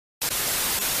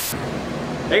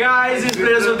Hey guys, it's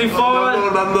Players of the Fall.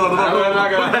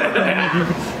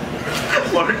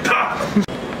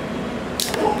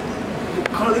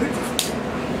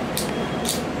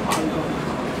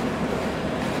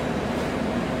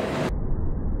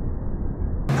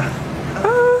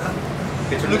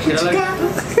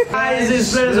 Guys,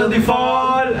 it's Players of the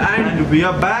Fall, and we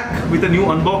are back with a new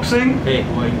unboxing. Hey,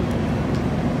 who are you?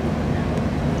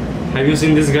 Have you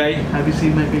seen this guy? Have you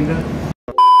seen my finger?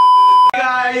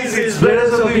 Guys, it's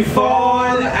Players of the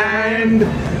Fall, and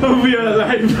we are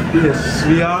alive. Yes,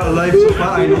 we are alive so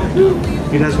far. I know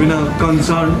it has been a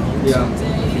concern. Yeah.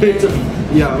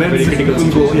 Where Very this critical will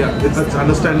go. situation. Yeah, that's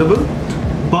understandable.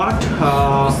 But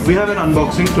we have an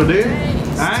unboxing today,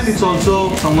 and it's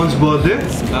also someone's birthday.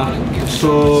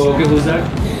 So Okay, who's that?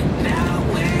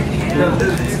 yeah,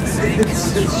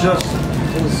 it's just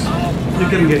you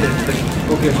can get it.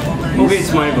 Okay,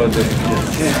 it's my birthday.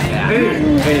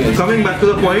 Anyway, coming back to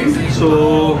the point.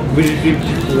 So We received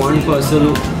one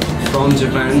parcel from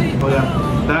Japan. oh yeah,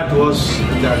 that was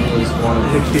one of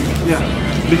the hectic. Yeah,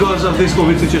 because of this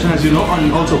COVID situation, as you know,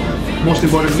 and also most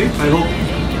importantly, I hope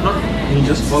not me,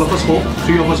 just all of us hope,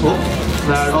 three of us hope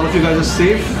that all of you guys are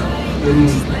safe.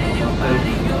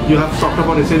 You have stocked up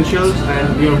on essentials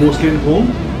and you're mostly in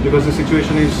home because the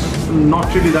situation is not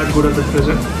really that good at the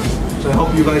present. So I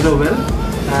hope you guys are well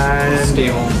and Stay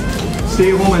home.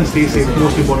 Stay home and stay safe,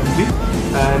 most importantly.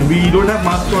 And we don't have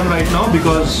masks on right now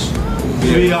because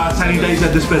we are sanitized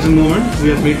at this present moment. We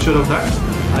have made sure of that.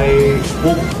 I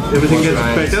hope everything gets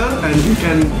better and we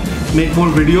can make more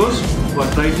videos.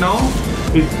 But right now,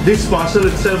 this parcel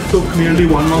itself took nearly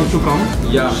 1 month to come.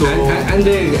 Yeah, So and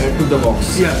they took the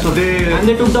box. yeah, so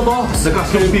they took the box. the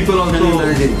customs people Can also you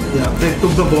imagine? yeah, they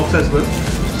took the box as well.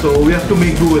 So we have to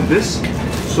make do with this.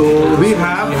 So we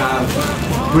have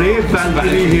Brave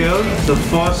Valkyrie here. The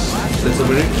first. Let's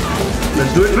open it.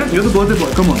 Let's do it, man. You're the birthday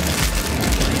boy. Come on.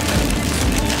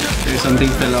 Something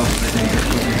fell off. I think.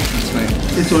 Okay, that's fine.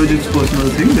 It's Origin's personal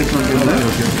thing. Let's not get that.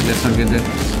 Okay, let's not get that.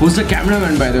 Who's the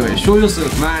cameraman, by the way? Show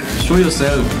yourself, man. Show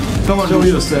yourself. Come on. Show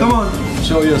yourself. Come on.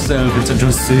 Show yourself. It's a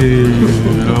dressing.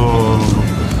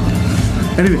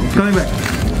 Anyway, coming back.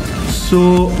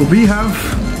 So we have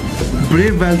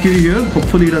Brave Valkyrie here.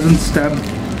 Hopefully it doesn't stab.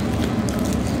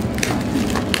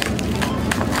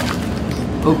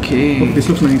 Okay. Oh, this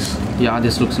looks nice. Yeah,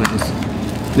 this looks nice.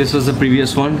 This was the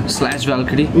previous one,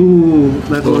 /Valkyrie. Ooh,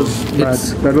 that was bad.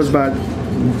 it's- That was bad.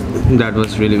 That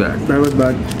was really bad. That was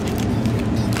bad.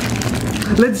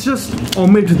 Let's just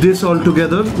omit this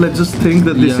altogether. Let's just think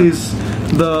that this Yeah. is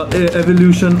the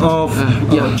evolution of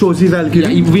yeah. Chosi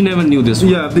Valkyrie. Yeah, we never knew this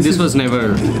one. Yeah, this is- was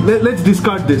never. Let's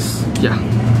discard this. Yeah.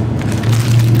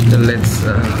 Then let's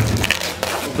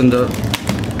open the.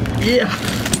 Yeah.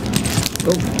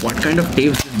 Oh, what kind of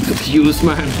tape did you use,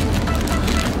 man?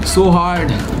 So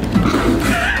hard.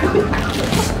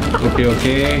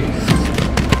 Okay.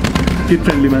 Kid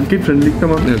friendly, man. Kid friendly.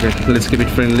 Come on. Okay, let's keep it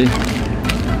friendly.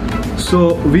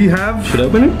 So we have. Should I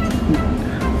open it?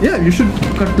 Yeah, you should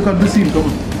cut the seal. Come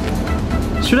on.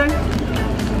 Should I?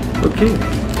 Okay.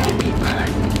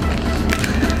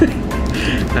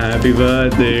 Happy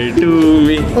birthday to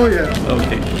me. Oh yeah.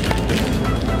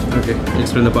 Okay,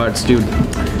 explain the parts, dude.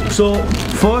 So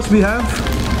first we have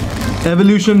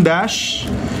Evolution Dash.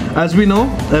 As we know,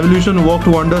 Evolution worked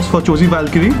wonders for Chosi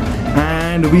Valkyrie,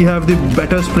 and we have the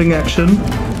better spring action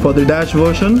for the Dash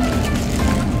version.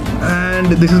 And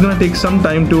this is gonna take some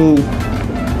time to,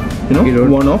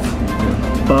 worn off.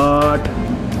 But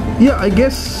yeah, I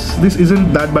guess this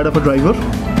isn't that bad of a driver.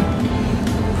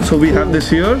 So we have this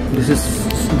here. This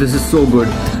is so good.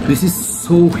 This is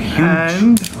so huge.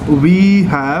 And we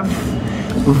have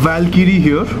Valkyrie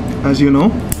here, as you know,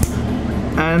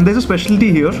 and there's a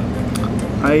specialty here.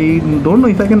 I don't know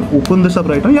if I can open this up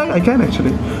right now. Yeah, I can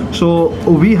actually. So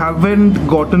we haven't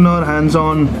gotten our hands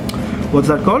on what's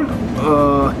that called,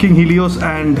 King Helios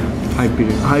and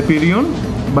Hyperion.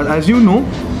 But as you know,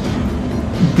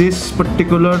 this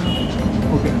particular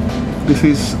this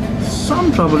is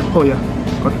some trouble. Oh yeah,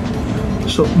 got it.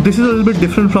 So this is a little bit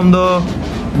different from the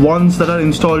ones that are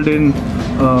installed in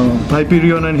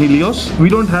Hyperion and Helios. We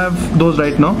don't have those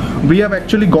right now. We have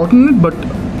actually gotten it, but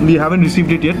we haven't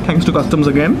received it yet, thanks to customs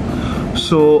again.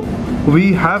 So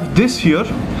we have this here,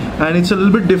 and it's a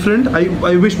little bit different.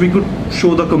 I wish we could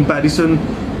show the comparison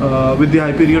with the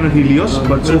Hyperion and Helios,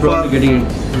 but so far getting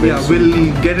it. Yeah,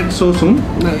 we'll get it so soon.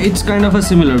 It's kind of a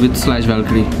similar with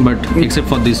 /Valkyrie, but except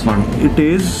for this one. It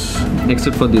is.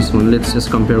 Except for this one. Let's just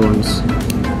compare ones.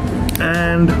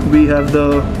 And we have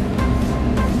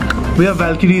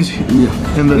Valkyries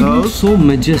in the It house. looks so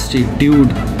majestic, dude.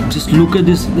 Just look at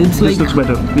this. It's This looks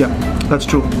better. Yeah, that's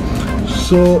true.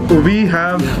 So we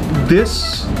have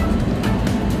this,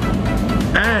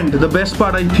 and the best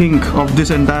part I think of this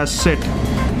entire set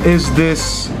is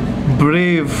this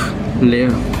Brave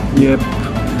layer. Yep.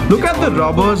 Look at the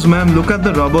rubbers, man. Look at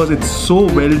the rubbers. It's so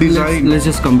well designed. Let's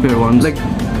just compare ones. Like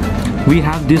we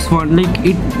have this one. Like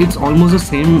it's almost the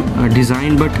same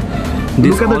design, but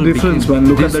this look at the difference, man.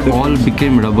 Look at the difference. All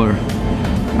became rubber,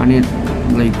 and it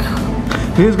like.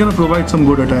 This is gonna provide some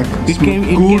good attack. It came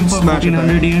for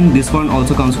 1400 yen. This one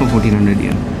also comes for 1400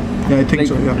 yen. Yeah, I think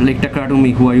so. Yeah. Like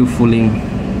Takaratomi, who are you fooling?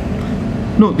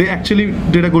 No, they actually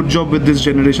did a good job with this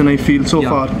generation, I feel, so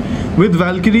far. With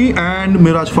Valkyrie and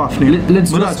Mirage Fafnir.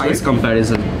 Let's do a size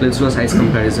comparison. Let's do a size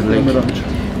comparison. Like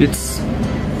it's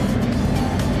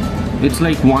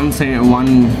like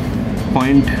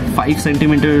 1.5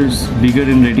 centimeters bigger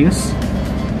in radius,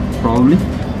 probably.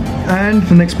 And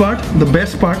the next part, the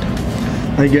best part,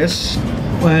 I guess,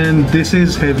 and this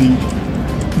is heavy.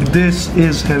 This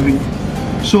is heavy.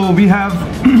 So we have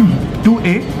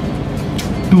 2A,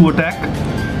 2 attack,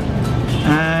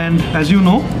 and as you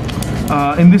know,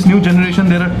 in this new generation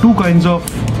there are two kinds of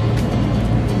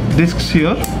discs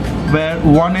here, where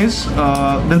one is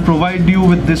they'll provide you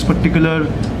with this particular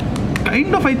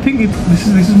kind of, I think this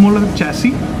is more like a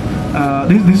chassis.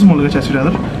 This is more like a chassis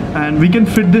rather, and we can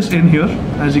fit this in here,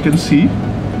 as you can see.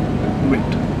 Wait.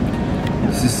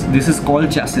 This is called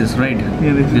chassis, right?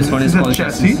 Yeah, this one is called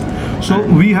chassis. So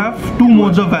we have two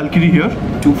modes of Valkyrie here.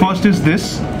 First is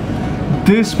this.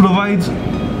 This provides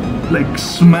like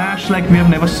smash like we have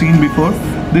never seen before.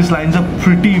 This lines up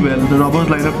pretty well. The rubbers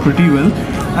line up pretty well,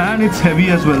 and it's heavy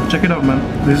as well. Check it out, man.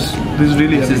 This is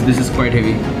really heavy. This is quite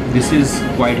heavy. This is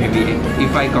quite heavy.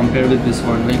 If I compare with this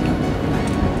one, like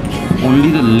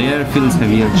only the layer feels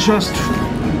heavier. Just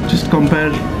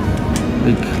compare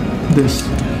like this.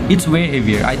 It's way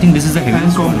heavier. I think this is the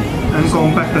heaviest one. And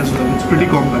compact as well. It's pretty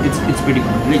compact. It's pretty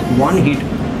compact. Like one hit,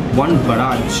 one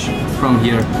barrage from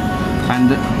here, and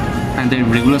the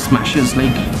regular smashes,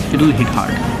 like it'll hit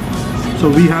hard. So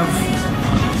we have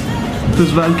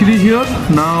this Valkyrie here.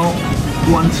 Now,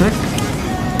 one sec.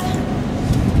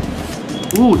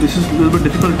 Ooh, this is a little bit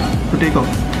difficult to take off.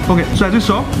 Okay, so as you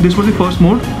saw, this was the first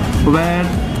mode where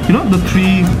the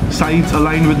three sides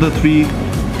align with the three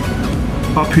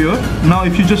up here. Now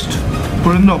if you just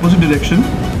put in the opposite direction,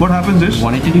 what happens is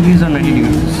 180 degrees or 90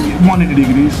 degrees? 180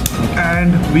 degrees.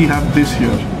 And we have this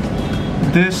here.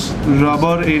 This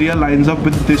rubber area lines up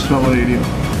with this rubber area,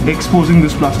 exposing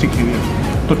this plastic area.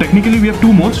 So technically we have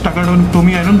two modes.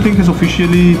 Takaratomi, I don't think, has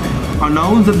officially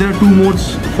announced that there are two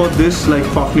modes for this, like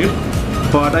Fafnir,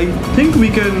 but I think we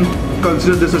can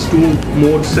consider this as two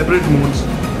modes, separate modes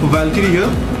for Valkyrie here.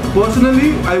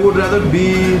 Personally, I would rather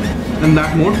be in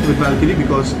that mode with Valkyrie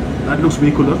because that looks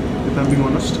way cooler, if I'm being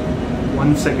honest.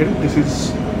 1 second, this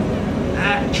is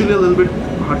actually a little bit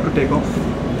hard to take off.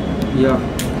 Yeah.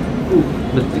 Ooh,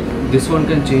 this one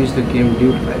can change the game,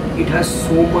 dude. It has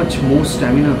so much more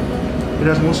stamina. It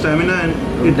has more stamina and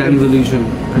than Evolution.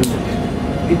 And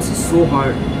it's so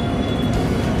hard.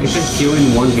 It can kill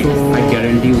in one hit. I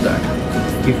guarantee you that.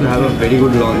 If you have a very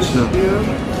good launch now.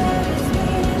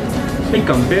 Like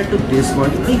compared to this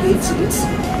one, like it's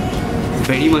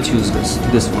very much useless.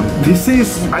 This one.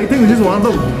 I think this is one of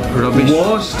the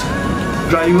worst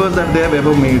drivers that they have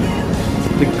ever made.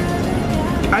 Like,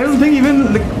 I don't think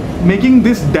even making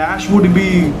this dash would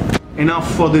be enough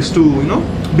for this to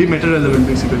be meta relevant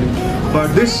basically.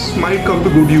 But this might come to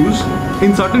good use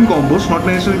in certain combos, not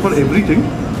necessarily for everything,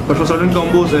 but for certain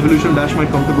combos, Evolution Dash might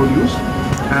come to good use.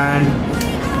 And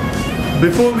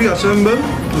before we assemble,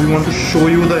 we want to show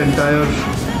you the entire.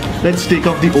 Let's take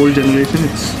off the old generation.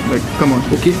 It's like, come on.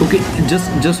 Okay.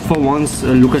 Just for once,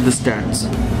 look at the stats.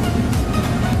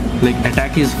 Like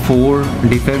attack is 4,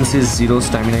 defense is 0,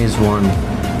 stamina is 1,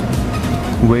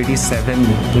 weight is 7.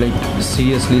 Like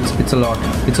seriously, it's a lot.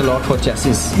 It's a lot for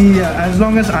chassis. Yeah, as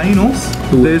long as I know,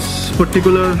 this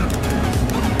particular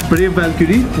Brave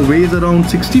Valkyrie weighs around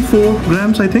 64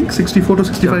 grams, I think, 64 to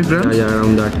 65 grams. Yeah,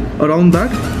 around that. Around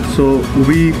that. So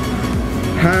we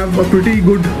have a pretty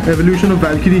good evolution of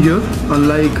Valkyrie here,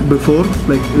 unlike before,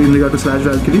 like in regard to Slash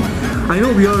Valkyrie. I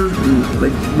know we are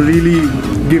like really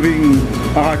giving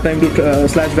a hard time to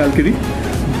Slash Valkyrie,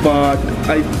 but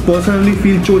I personally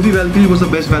feel Chosi Valkyrie was the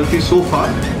best Valkyrie so far,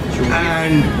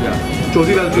 and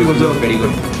Chosi Valkyrie was the very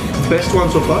good best one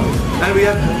so far. And we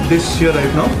have this here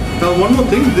right now. Now one more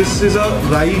thing, this is a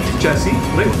right chassis,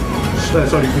 right?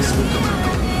 Sorry, this.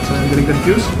 So I'm getting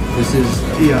confused. This is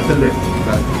the left.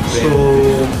 So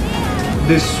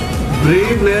this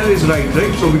Brave layer is right?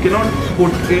 So we cannot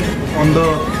put it on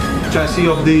the chassis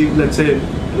of the, let's say,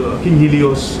 King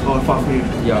Helios or Fafnir.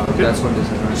 Yeah, that's what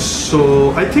this is. Right?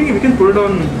 So I think we can put it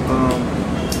on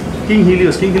King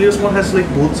Helios. King Helios one has like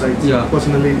both sides. Yeah.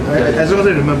 Personally, Yeah. as long as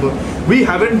I remember, we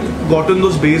haven't gotten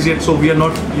those bays yet, so we are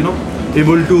not, you know,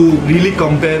 able to really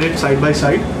compare it side by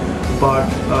side. But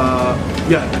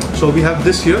yeah, so we have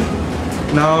this here.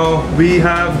 Now we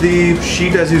have the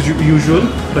sheet as is usual,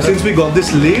 but since we got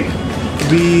this late,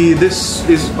 this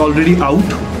is already out.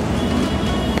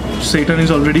 Satan is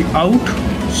already out,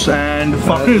 and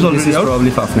Fafnir is already this is out.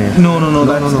 probably Fafnir.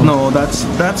 No,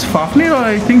 that's Fafnir, or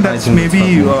I think that's think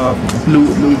maybe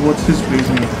that's what's his place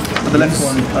name? The left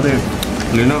one, other.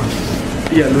 Luna?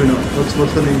 Yeah, Luna.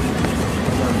 What's the name?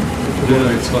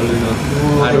 Luna, it's called Luna.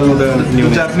 I don't know the new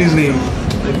name. Japanese name.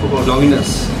 I forgot.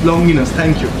 Longinus. Longinus,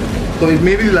 thank you. So it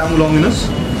may be Longinus.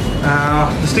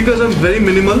 The stickers are very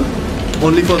minimal,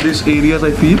 only for these areas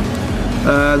I feel.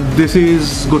 This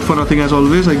is good for nothing as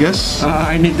always, I guess.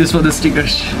 I need this for the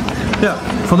stickers. Yeah,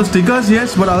 for the stickers,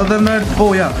 yes, but other than that,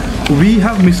 oh yeah, we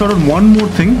have missed out on one more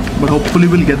thing, but hopefully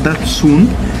we'll get that soon,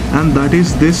 and that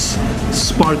is this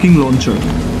sparking launcher,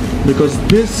 because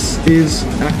this is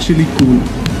actually cool.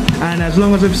 And as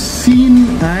long as I've seen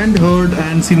and heard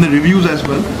and seen the reviews as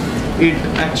well, it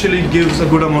actually gives a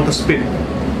good amount of spin.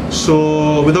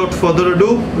 So without further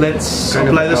ado, let's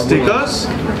apply the stickers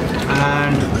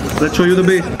and let's show you the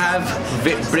bay. I have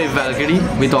Brave Valkyrie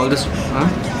with all this. Huh?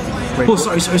 Wait, Oh,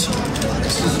 sorry. sorry.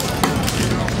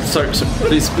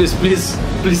 Please.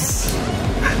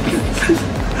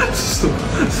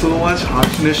 So much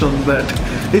harshness on that.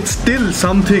 It's still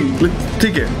something.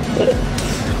 Take it.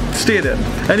 Stay there.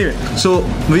 Anyway, so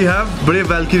we have Brave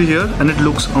Valkyrie here, and it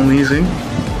looks amazing.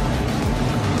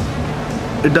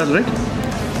 It does, right?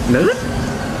 Does it?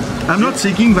 I'm not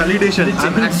seeking validation.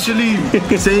 I'm actually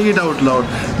saying it out loud.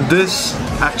 This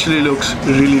actually looks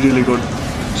really, really good.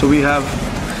 So we have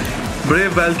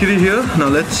Brave Valkyrie here. Now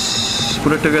let's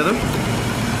put it together.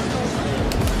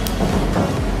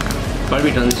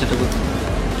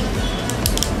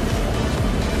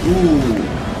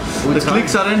 Ooh. The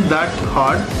clicks aren't that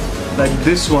hard like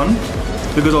this one,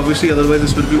 because obviously otherwise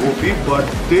this will be OP, but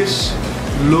this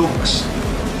looks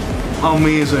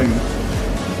amazing.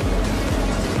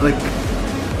 Like,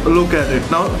 look at it.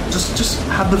 Now just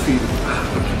have the feel.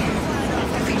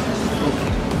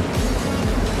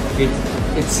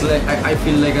 It's like I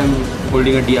feel like I'm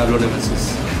holding a Diablo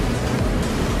Nemesis.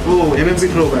 Oh, MMP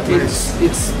throwback. Nice.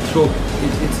 It's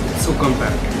so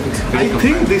compact. It's very I compact.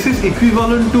 think this is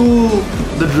equivalent to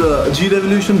the G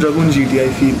Revolution Dragoon GT,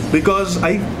 I feel, because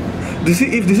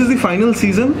if this is the final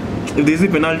season, if this is the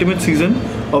penultimate season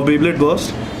of Beyblade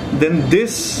Burst, then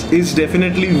this is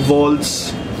definitely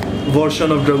Volt's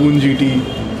version of Dragoon GT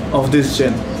of this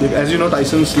gen. Like, as you know,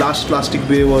 Tyson's last plastic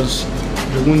bay was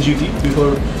Dragoon GT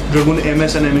before Dragoon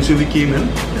MS and MSUV came in.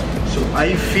 So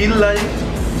I feel like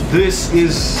this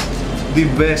is the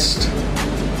best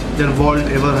that Volt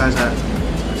ever has had.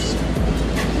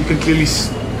 You can clearly,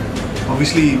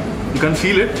 obviously you can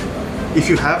feel it. If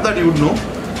you have that, you would know,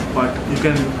 but you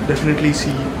can definitely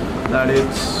see that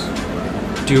it's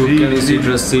Dude, really, can you see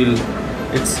dress seal?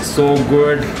 It's so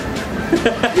good.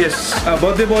 Yes,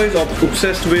 Birthday Boy is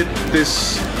obsessed with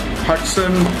this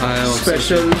Hudson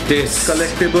special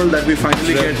collectible that we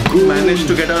finally managed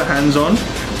to get our hands on.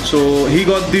 So he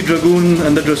got the Dragoon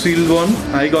and the Drasil one.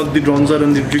 I got the Bronzer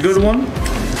and the Trigger one.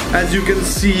 As you can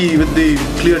see with the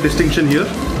clear distinction here,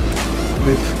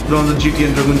 with Bronzer GT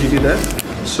and Dragoon GT there.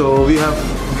 So we have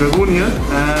Dragoon here,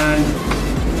 and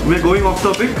we're going off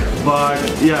topic, but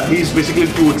yeah, he's basically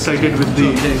too excited with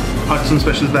the Hudson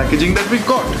special packaging that we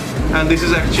got. And this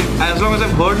is actually, as long as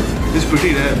I've heard, it's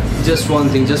pretty rare. Just one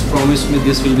thing, just promise me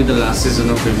this will be the last season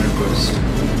of Beyblade Burst.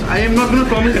 I am not going to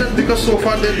promise that, because so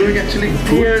far they're doing actually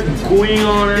good. They're going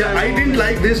on. Yeah, I didn't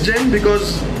like this gen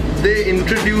because they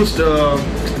introduced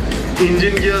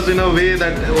engine gears in a way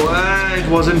that it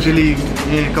wasn't really,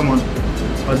 come on.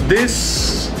 But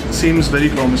this seems very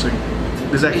promising.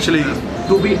 This actually,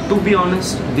 to be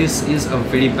honest, this is a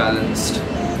very balanced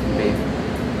bay.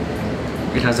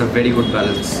 It has a very good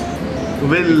balance.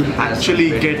 We'll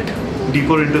actually get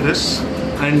deeper into this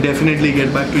and definitely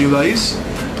get back to you guys.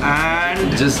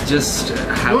 And just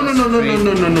have no.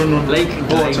 Like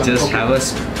just have a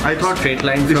straight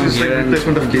line from here, and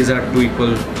these are two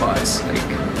equal parts.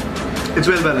 Like it's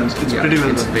well balanced. It's pretty well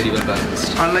it's balanced. very well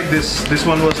balanced. Unlike this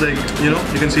one was like, you know,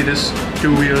 you can see this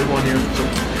 2 here, 1 here. So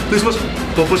this was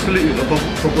purposefully.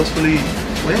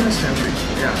 Why am I standing?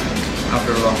 Yeah,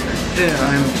 after a long time. Yeah,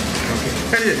 I'm. Okay.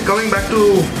 Anyway, coming back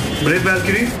to Brave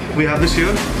Valkyrie, we have this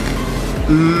here.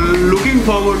 Looking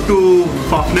forward to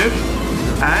Fafnir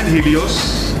and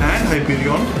Helios and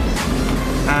Hyperion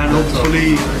and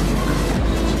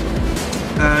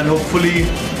hopefully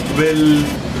we'll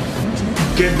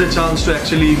get the chance to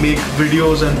actually make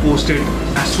videos and post it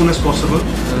as soon as possible.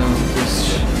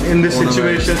 In this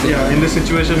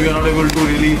situation, we are not able to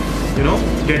really, you know,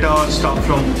 get our stuff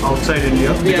from outside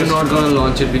India. We are not gonna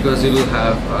launch it because you will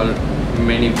have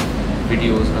many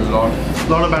videos, a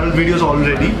lot of battle videos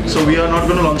already. So we are not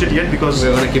going to launch it yet because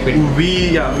we're gonna keep it.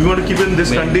 We want to keep it in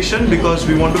this condition because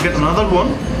we want to get another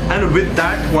one. And with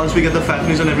that, once we get the fat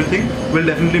news and everything, we'll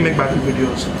definitely make battle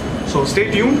videos. So stay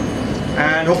tuned,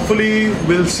 and hopefully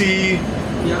we'll see.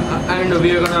 Yeah, and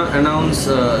we are gonna announce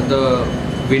the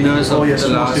winners of the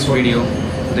last video,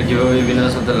 the giveaway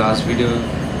winners of the last video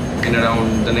in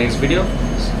around the next video.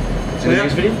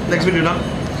 Next video now.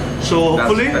 So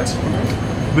hopefully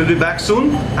we'll be back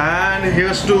soon. And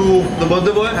here's to the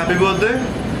birthday boy. Happy birthday.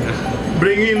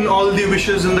 Bring in all the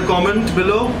wishes in the comment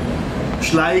below.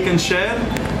 Like and share,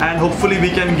 and hopefully we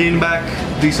can gain back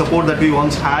the support that we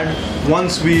once had.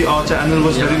 Once our channel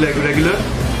was very regular.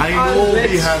 I know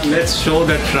we have. Let's show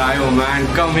the trio, man.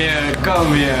 Come here.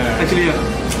 Actually,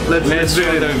 yeah. Let's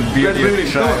show the beauty of the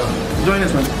trio. Join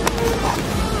us, man.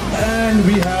 And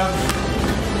we have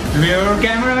our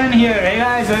cameraman here. Hey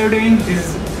guys, how are you doing?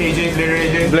 This is AJ,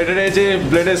 Blader AJ.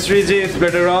 Blader Srijit,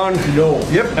 Blader Ron. Yo.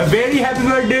 Yep. A very happy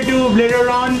birthday to Blader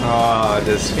Ron.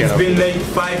 Just it's been like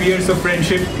 5 years of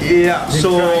friendship. Yeah.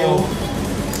 So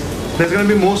there's gonna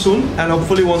be more soon, and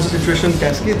hopefully once the situation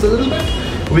cascades a little bit,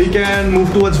 we can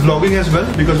move towards vlogging as well,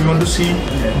 because we want to see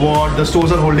what the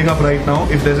stores are holding up right now,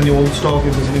 if there's any old stock,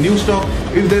 if there's any new stock,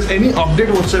 if there's any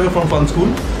update whatsoever from Fun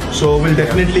School. So we'll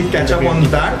definitely catch up on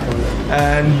that,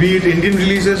 and be it Indian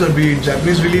releases or be it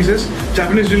Japanese releases.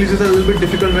 Japanese releases are a little bit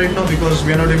difficult right now because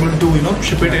we are not able to, you know,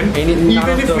 ship it in.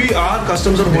 Even if we are,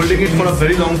 customs are holding it for a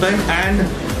very long time. And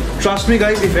trust me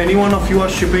guys, if any one of you are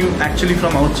shipping actually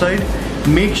from outside,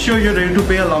 make sure you're ready to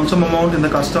pay a lump sum amount in the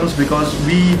customs, because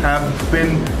we have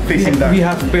been facing that. We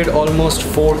have paid almost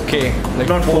 4K. Like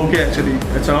not 4K actually,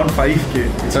 it's around 5K.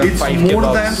 It's 5K more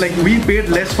bucks. than, like, we paid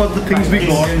less for the things we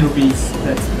got. Rupees.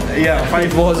 Yeah,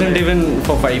 It wasn't even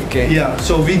for 5K. Yeah,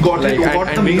 so we got Like,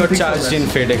 it. and we got charged in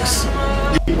FedEx.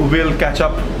 We'll catch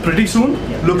up pretty soon.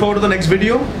 Look forward to the next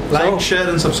video. Like, share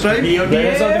and subscribe.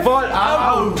 Players of the Fall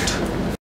out.